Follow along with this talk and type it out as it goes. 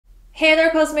Hey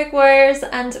there Cosmic Warriors,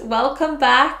 and welcome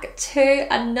back to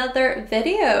another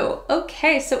video.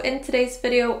 Okay, so in today's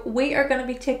video we are going to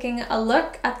be taking a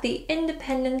look at the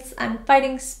independence and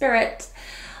fighting spirit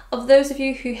of those of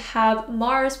you who have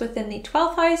Mars within the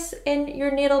 12th house in your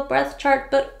natal birth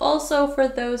chart, but also for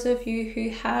those of you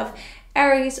who have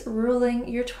Aries ruling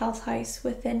your 12th house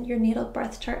within your natal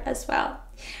birth chart as well.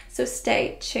 So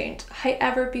stay tuned.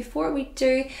 However, before we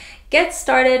do get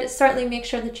started, certainly make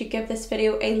sure that you give this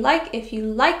video a like if you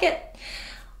like it.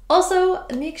 Also,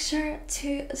 make sure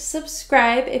to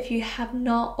subscribe if you have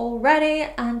not already,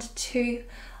 and to,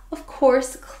 of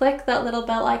course, click that little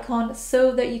bell icon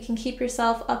so that you can keep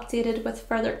yourself updated with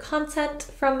further content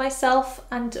from myself.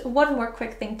 And one more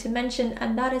quick thing to mention,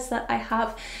 and that is that I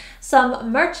have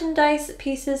some merchandise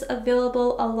pieces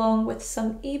available along with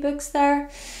some ebooks there.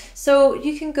 So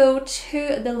you can go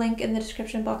to the link in the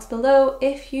description box below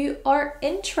if you are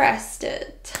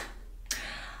interested.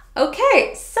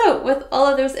 Okay, so with all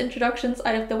of those introductions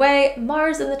out of the way,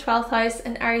 Mars in the 12th house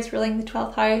and Aries ruling the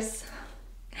 12th house,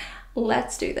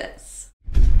 let's do this.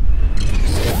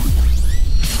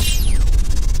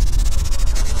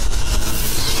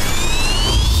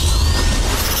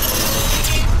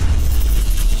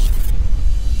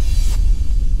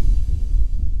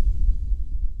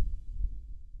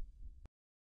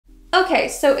 Okay,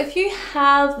 so if you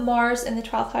have Mars in the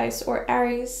 12th house or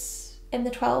Aries in the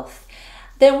 12th,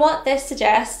 then what this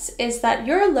suggests is that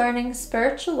you're learning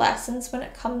spiritual lessons when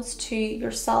it comes to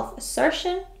your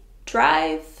self-assertion,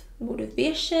 drive,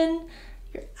 motivation,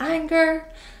 your anger.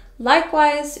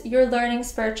 Likewise, you're learning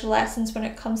spiritual lessons when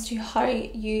it comes to how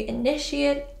you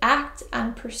initiate, act,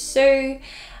 and pursue.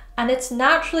 And it's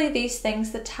naturally these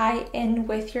things that tie in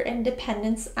with your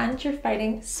independence and your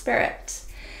fighting spirit.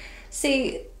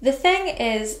 See, the thing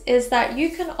is that you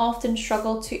can often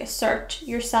struggle to assert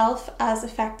yourself as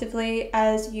effectively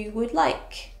as you would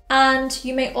like. And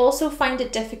you may also find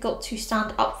it difficult to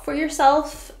stand up for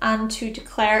yourself and to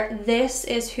declare, this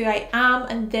is who I am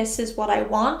and this is what I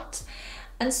want.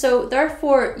 And so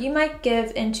therefore you might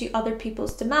give into other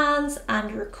people's demands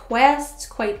and requests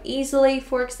quite easily,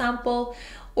 for example,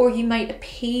 or you might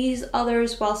appease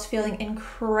others whilst feeling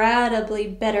incredibly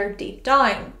bitter deep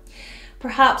down.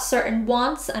 Perhaps certain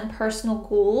wants and personal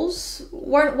goals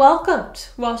weren't welcomed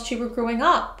whilst you were growing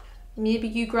up. Maybe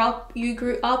you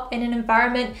grew up in an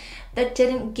environment that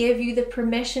didn't give you the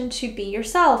permission to be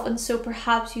yourself, and so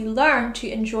perhaps you learned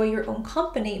to enjoy your own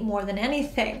company more than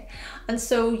anything. And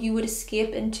so you would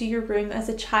escape into your room as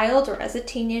a child or as a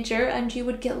teenager, and you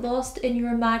would get lost in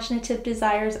your imaginative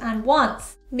desires and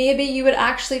wants. Maybe you would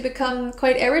actually become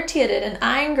quite irritated and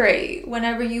angry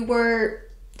whenever you were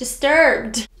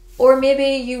disturbed. Or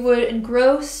maybe you would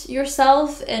engross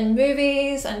yourself in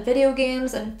movies and video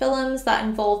games and films that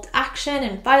involved action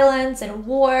and violence and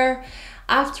war.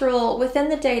 After all, within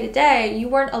the day-to-day, you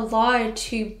weren't allowed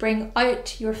to bring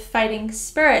out your fighting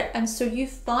spirit, and so you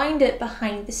find it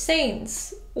behind the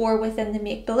scenes or within the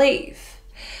make-believe.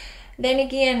 Then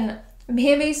again,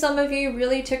 maybe some of you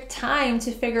really took time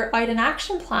to figure out an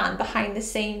action plan behind the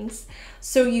scenes.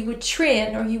 So you would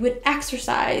train, or you would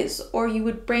exercise, or you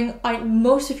would bring out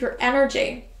most of your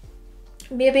energy.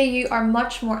 Maybe you are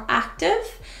much more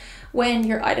active when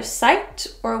you're out of sight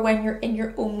or when you're in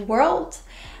your own world.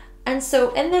 And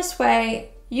so in this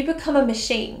way, you become a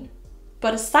machine,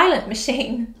 but a silent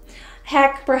machine.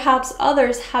 Heck, perhaps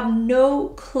others have no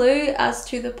clue as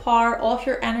to the power of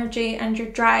your energy and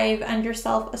your drive and your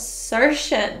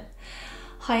self-assertion.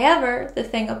 However, the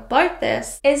thing about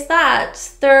this is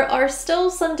that there are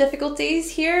still some difficulties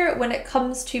here when it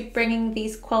comes to bringing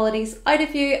these qualities out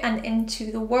of you and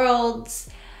into the world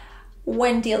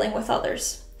when dealing with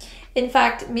others. In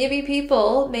fact, maybe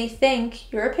people may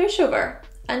think you're a pushover,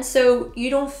 and so you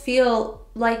don't feel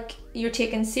like you're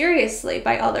taken seriously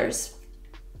by others.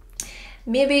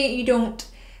 Maybe you don't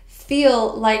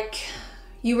feel like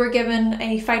you were given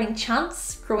a fighting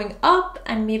chance growing up,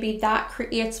 and maybe that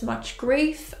creates much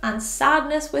grief and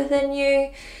sadness within you.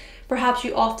 Perhaps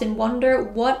you often wonder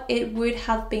what it would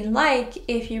have been like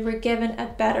if you were given a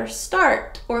better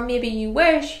start, or maybe you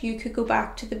wish you could go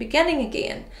back to the beginning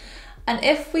again. And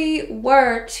if we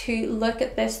were to look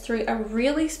at this through a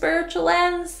really spiritual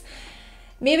lens,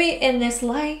 maybe in this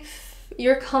life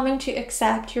you're coming to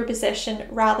accept your position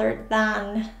rather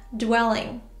than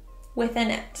dwelling within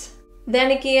it.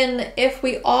 Then again, if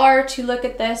we are to look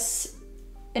at this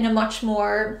in a much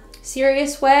more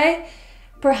serious way,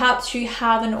 perhaps you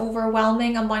have an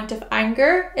overwhelming amount of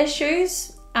anger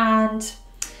issues, and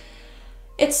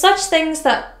It's such things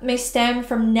that may stem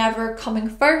from never coming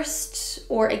first,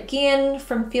 or again,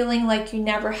 from feeling like you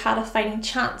never had a fighting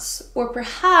chance, or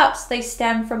perhaps they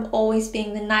stem from always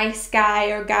being the nice guy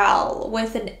or gal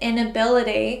with an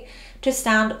inability to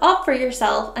stand up for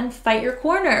yourself and fight your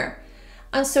corner.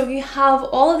 And so you have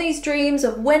all of these dreams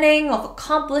of winning, of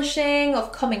accomplishing,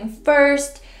 of coming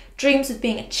first, dreams of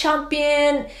being a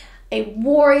champion, a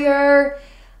warrior.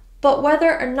 But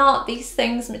whether or not these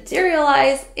things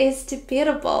materialize is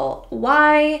debatable.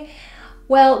 Why?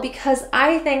 Well, because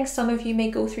I think some of you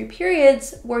may go through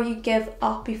periods where you give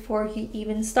up before you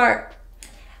even start.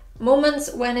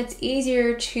 Moments when it's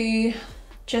easier to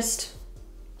just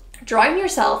drown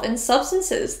yourself in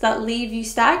substances that leave you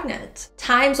stagnant.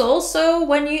 Times also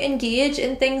when you engage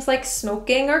in things like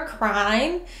smoking or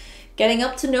crime, getting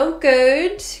up to no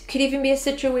good. Could even be a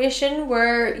situation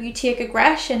where you take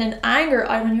aggression and anger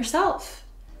out on yourself.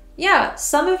 Yeah,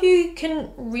 some of you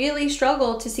can really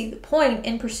struggle to see the point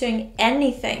in pursuing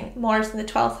anything. Mars in the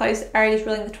 12th house, Aries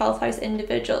ruling the 12th house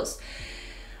individuals.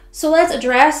 So let's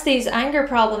address these anger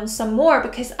problems some more,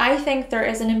 because I think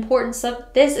this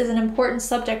is an important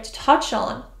subject to touch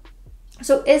on.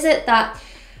 So is it that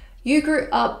you grew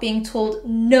up being told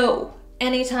no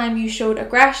anytime you showed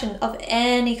aggression of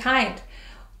any kind?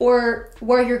 Or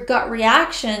were your gut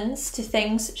reactions to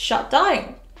things shut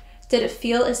down? Did it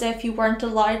feel as if you weren't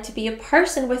allowed to be a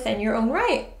person within your own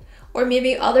right? Or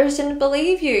maybe others didn't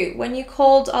believe you when you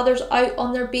called others out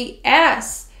on their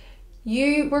BS.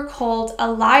 You were called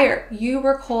a liar, you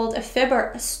were called a fibber,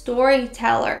 a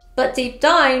storyteller. But deep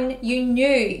down, you knew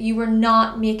you were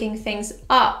not making things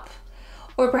up.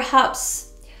 Or perhaps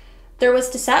there was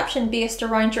deception based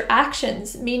around your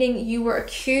actions, meaning you were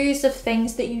accused of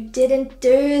things that you didn't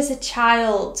do as a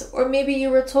child. Or maybe you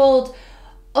were told,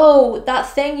 oh, that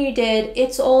thing you did,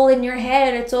 it's all in your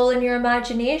head, it's all in your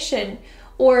imagination.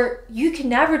 Or you can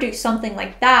never do something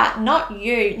like that, not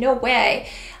you, no way.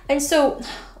 And so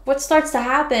what starts to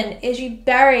happen is you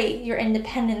bury your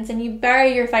independence and you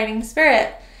bury your fighting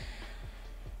spirit.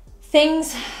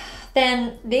 These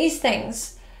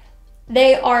things,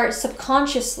 they are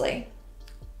subconsciously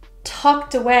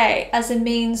tucked away as a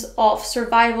means of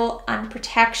survival and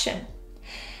protection.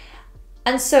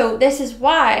 And so this is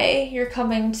why you're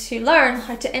coming to learn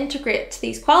how to integrate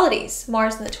these qualities.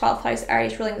 Mars in the 12th house,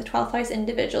 Aries ruling the 12th house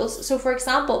individuals. So for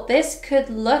example, this could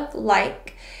look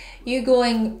like you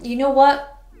going, you know what?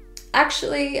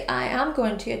 Actually, I am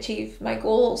going to achieve my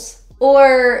goals.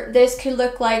 Or this could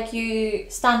look like you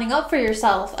standing up for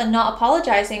yourself and not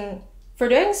apologizing for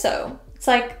doing so. It's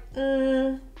like,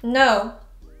 no,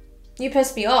 you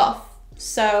pissed me off,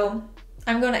 so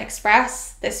I'm going to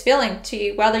express this feeling to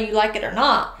you whether you like it or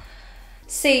not.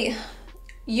 See,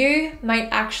 you might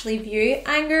actually view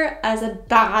anger as a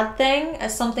bad thing,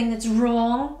 as something that's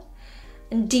wrong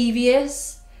and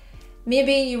devious.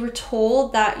 Maybe you were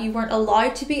told that you weren't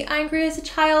allowed to be angry as a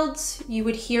child. You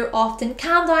would hear often,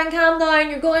 calm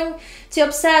down, you're going to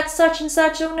upset such and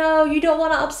such. Oh no, you don't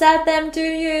want to upset them, do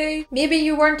you? Maybe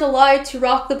you weren't allowed to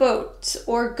rock the boat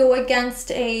or go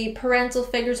against a parental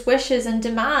figure's wishes and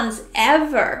demands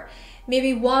ever.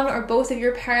 Maybe one or both of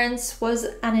your parents was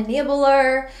an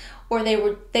enabler, or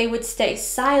they would stay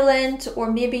silent,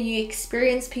 or maybe you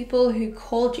experienced people who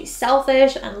called you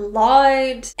selfish and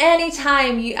loud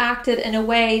anytime you acted in a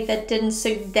way that didn't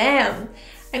suit them.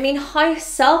 I mean, how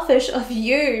selfish of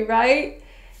you, right?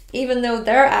 Even though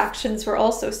their actions were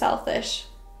also selfish.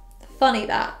 Funny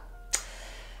that.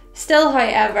 Still,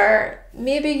 however,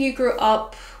 maybe you grew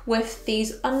up with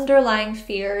these underlying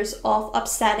fears of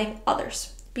upsetting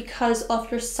others because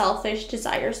of your selfish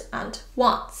desires and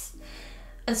wants.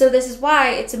 And so this is why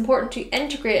it's important to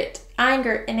integrate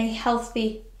anger in a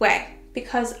healthy way,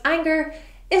 because anger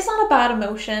is not a bad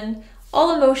emotion.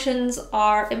 All emotions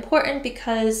are important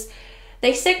because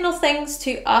they signal things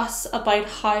to us about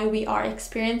how we are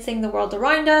experiencing the world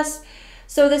around us.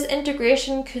 So this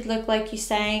integration could look like you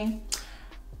saying,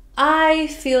 I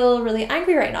feel really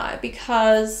angry right now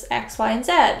because X, Y, and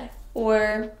Z.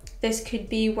 Or this could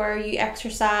be where you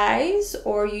exercise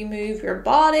or you move your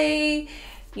body.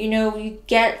 You know, you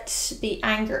get the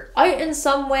anger out in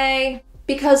some way,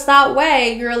 because that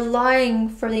way you're allowing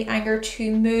for the anger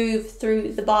to move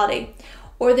through the body.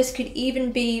 Or this could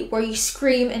even be where you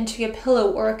scream into a pillow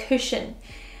or a cushion.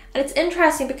 And it's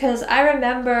interesting because I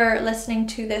remember listening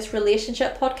to this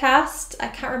relationship podcast. I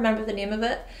can't remember the name of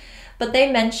it, but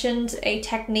they mentioned a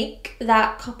technique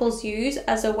that couples use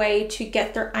as a way to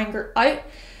get their anger out.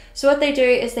 So what they do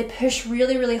is they push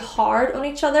really, really hard on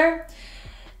each other.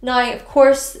 Now, of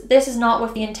course, this is not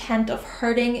with the intent of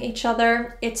hurting each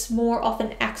other. It's more of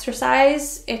an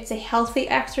exercise. It's a healthy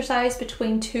exercise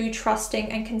between two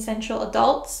trusting and consensual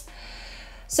adults.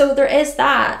 So there is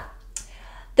that.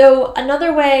 Though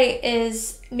another way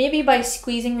is maybe by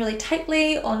squeezing really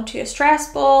tightly onto a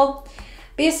stress ball.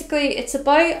 Basically, it's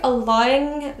about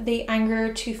allowing the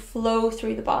anger to flow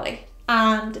through the body.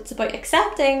 And it's about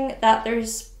accepting that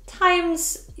there's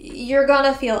times you're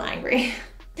gonna feel angry.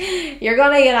 You're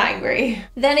gonna get angry.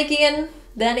 Then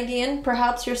again,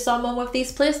 perhaps you're someone with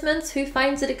these placements who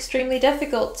finds it extremely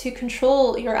difficult to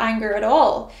control your anger at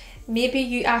all. Maybe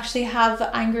you actually have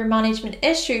anger management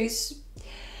issues.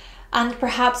 And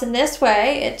perhaps in this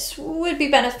way, it would be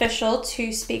beneficial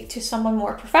to speak to someone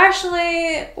more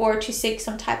professionally or to seek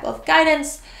some type of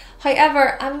guidance.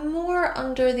 However, I'm more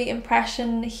under the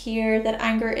impression here that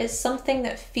anger is something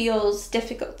that feels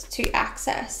difficult to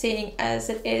access, seeing as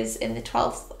it is in the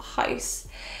 12th house.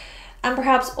 And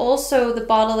perhaps also the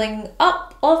bottling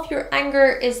up of your anger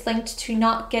is linked to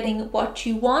not getting what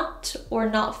you want or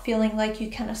not feeling like you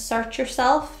can assert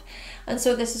yourself. And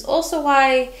so this is also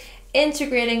why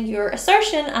integrating your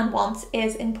assertion and wants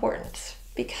is important,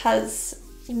 because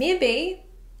maybe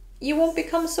you won't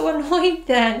become so annoyed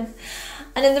then.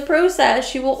 And in the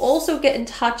process, you will also get in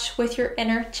touch with your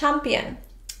inner champion,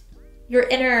 your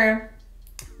inner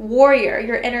warrior,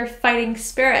 your inner fighting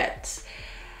spirit.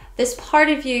 This part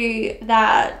of you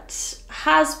that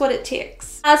has what it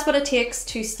takes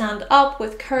to stand up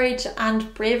with courage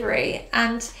and bravery.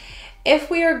 And if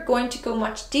we are going to go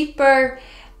much deeper,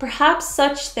 perhaps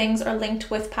such things are linked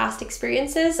with past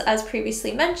experiences, as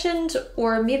previously mentioned,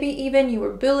 or maybe even you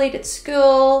were bullied at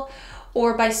school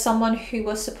or by someone who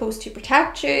was supposed to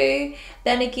protect you.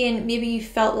 Then again, maybe you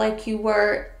felt like you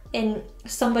were in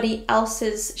somebody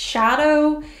else's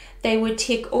shadow. They would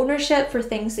take ownership for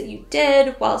things that you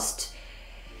did whilst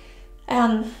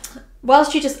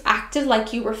you just acted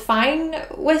like you were fine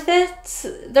with it.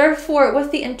 Therefore,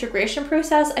 with the integration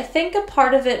process, I think a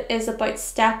part of it is about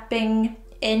stepping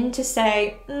in to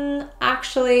say,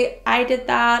 actually, I did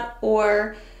that,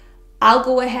 or I'll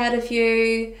go ahead of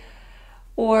you.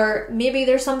 Or maybe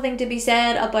there's something to be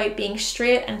said about being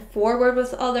straight and forward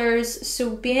with others.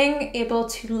 So being able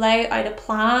to lay out a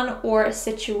plan or a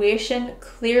situation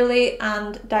clearly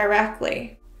and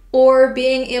directly. Or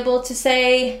being able to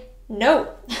say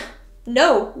no,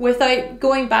 no, without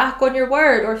going back on your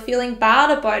word or feeling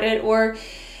bad about it, or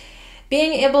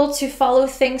being able to follow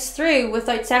things through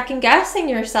without second guessing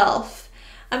yourself.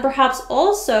 And perhaps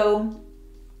also,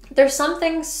 there's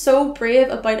something so brave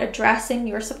about addressing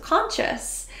your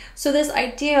subconscious. So this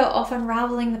idea of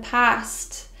unraveling the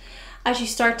past, as you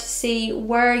start to see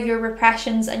where your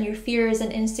repressions and your fears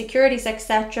and insecurities,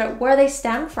 etc., where they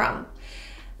stem from.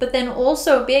 But then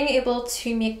also being able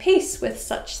to make peace with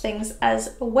such things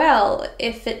as well,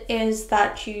 if it is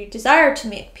that you desire to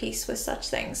make peace with such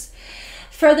things.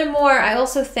 Furthermore, I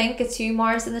also think it's you,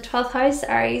 Mars in the 12th house,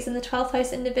 Aries in the 12th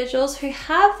house individuals who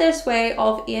have this way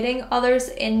of aiding others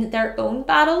in their own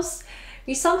battles.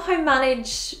 You somehow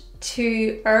manage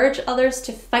to urge others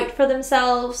to fight for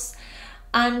themselves,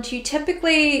 and you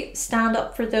typically stand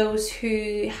up for those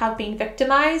who have been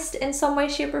victimized in some way,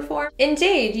 shape or form.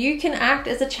 Indeed, you can act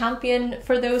as a champion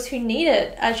for those who need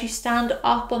it as you stand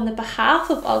up on the behalf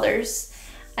of others.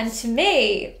 And to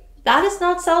me, that is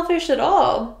not selfish at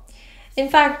all. In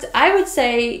fact, I would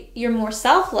say you're more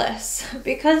selfless,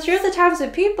 because you're the types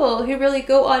of people who really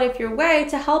go out of your way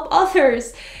to help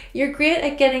others. You're great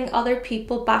at getting other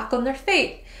people back on their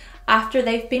feet after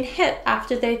they've been hit,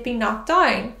 after they've been knocked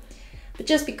down. But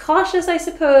just be cautious, I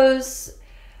suppose,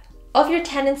 of your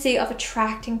tendency of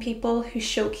attracting people who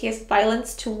showcase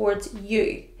violence towards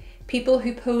you, people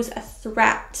who pose a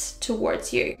threat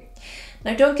towards you.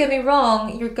 Now, don't get me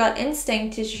wrong, your gut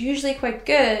instinct is usually quite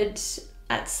good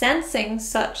at sensing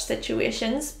such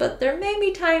situations, but there may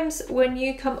be times when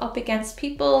you come up against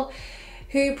people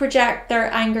who project their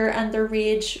anger and their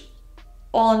rage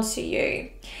onto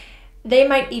you. They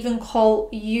might even call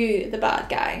you the bad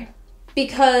guy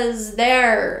because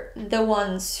they're the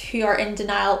ones who are in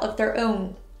denial of their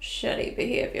own shitty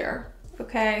behavior,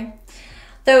 okay?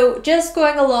 Though just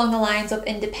going along the lines of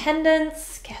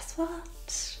independence, guess what?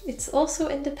 It's also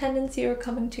independence you're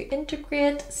coming to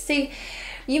integrate. See,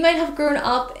 you might have grown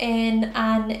up in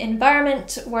an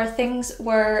environment where things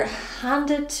were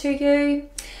handed to you,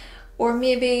 or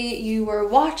maybe you were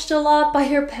watched a lot by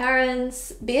your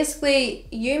parents. Basically,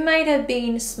 you might have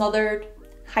been smothered,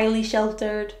 highly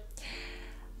sheltered.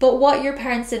 But what your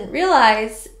parents didn't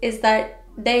realize is that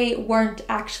they weren't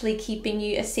actually keeping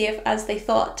you as safe as they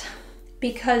thought.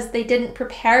 because they didn't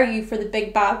prepare you for the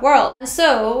big bad world. And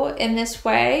so in this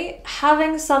way,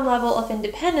 having some level of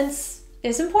independence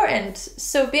is important.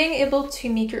 So being able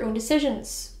to make your own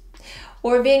decisions,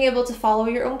 or being able to follow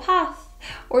your own path,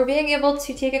 or being able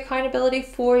to take accountability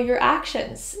for your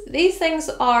actions. These things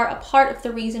are a part of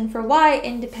the reason for why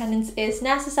independence is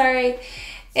necessary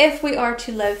if we are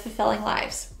to live fulfilling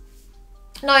lives.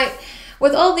 Now,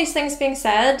 with all these things being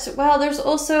said, well, there's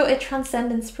also a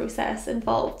transcendence process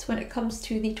involved when it comes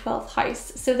to the 12th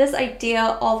house. So this idea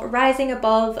of rising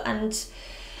above and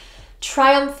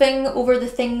triumphing over the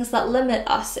things that limit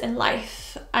us in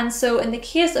life. And so in the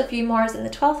case of you, Mars in the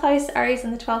 12th house, Aries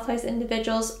in the 12th house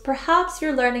individuals, perhaps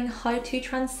you're learning how to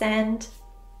transcend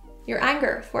your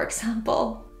anger, for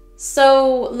example.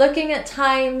 So looking at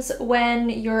times when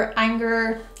your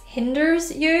anger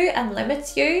hinders you and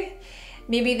limits you.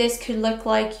 Maybe this could look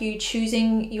like you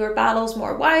choosing your battles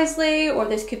more wisely, or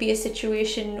this could be a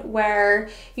situation where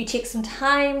you take some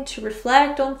time to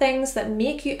reflect on things that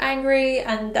make you angry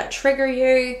and that trigger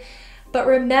you. But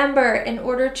remember, in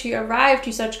order to arrive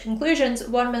to such conclusions,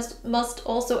 one must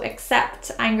also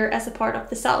accept anger as a part of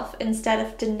the self instead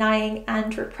of denying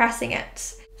and repressing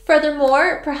it.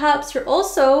 Furthermore, perhaps you're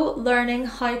also learning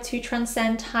how to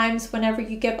transcend times whenever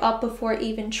you give up before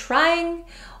even trying,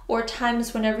 or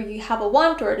times whenever you have a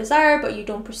want or a desire but you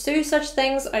don't pursue such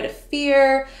things out of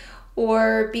fear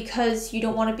or because you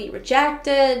don't want to be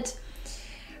rejected.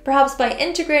 Perhaps by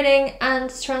integrating and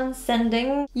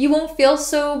transcending, you won't feel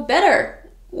so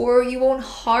bitter, or you won't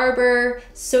harbor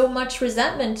so much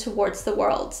resentment towards the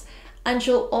world. And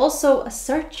you'll also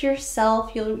assert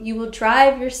yourself, you will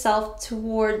drive yourself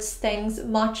towards things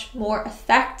much more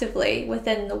effectively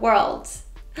within the world.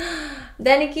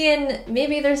 Then again,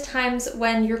 maybe there's times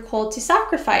when you're called to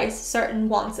sacrifice certain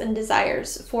wants and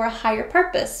desires for a higher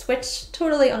purpose, which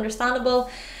totally understandable.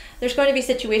 There's going to be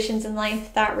situations in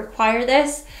life that require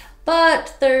this,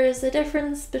 but there's a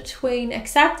difference between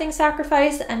accepting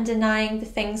sacrifice and denying the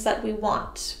things that we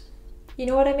want. You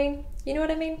know what I mean? You know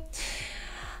what I mean?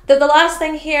 The last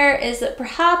thing here is that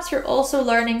perhaps you're also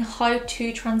learning how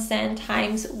to transcend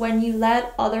times when you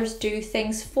let others do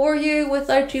things for you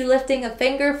without you lifting a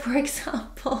finger, for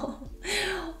example,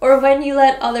 or when you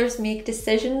let others make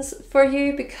decisions for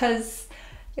you because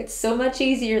it's so much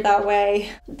easier that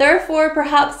way. Therefore,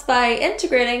 perhaps by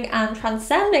integrating and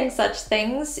transcending such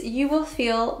things, you will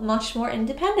feel much more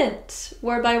independent,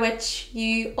 whereby which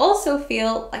you also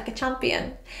feel like a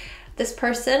champion. This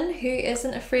person who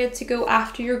isn't afraid to go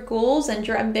after your goals and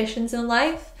your ambitions in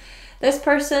life. This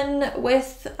person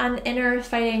with an inner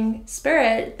fighting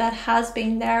spirit that has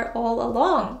been there all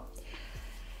along.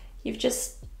 You've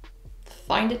just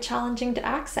found it challenging to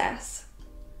access.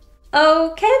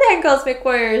 Okay then, Cosmic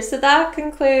Warriors, so that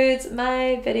concludes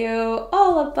my video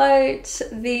all about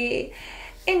the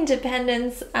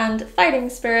independence and fighting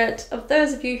spirit of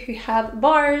those of you who have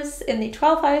Mars in the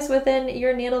 12th house within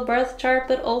your natal birth chart,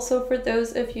 but also for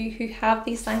those of you who have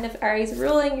the sign of Aries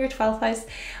ruling your 12th house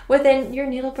within your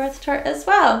natal birth chart as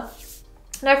well.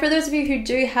 Now, for those of you who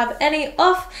do have any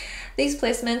of these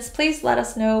placements, please let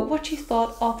us know what you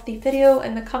thought of the video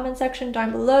in the comment section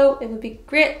down below. It would be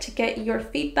great to get your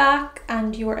feedback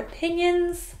and your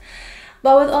opinions.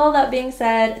 But with all that being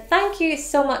said, thank you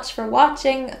so much for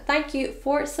watching. Thank you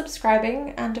for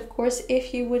subscribing. And of course,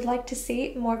 if you would like to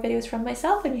see more videos from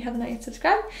myself and you have not yet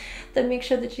subscribed, then make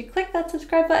sure that you click that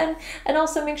subscribe button, and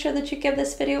also make sure that you give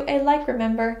this video a like,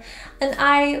 remember. And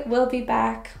I will be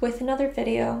back with another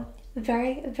video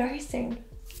very, very soon.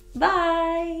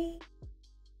 Bye!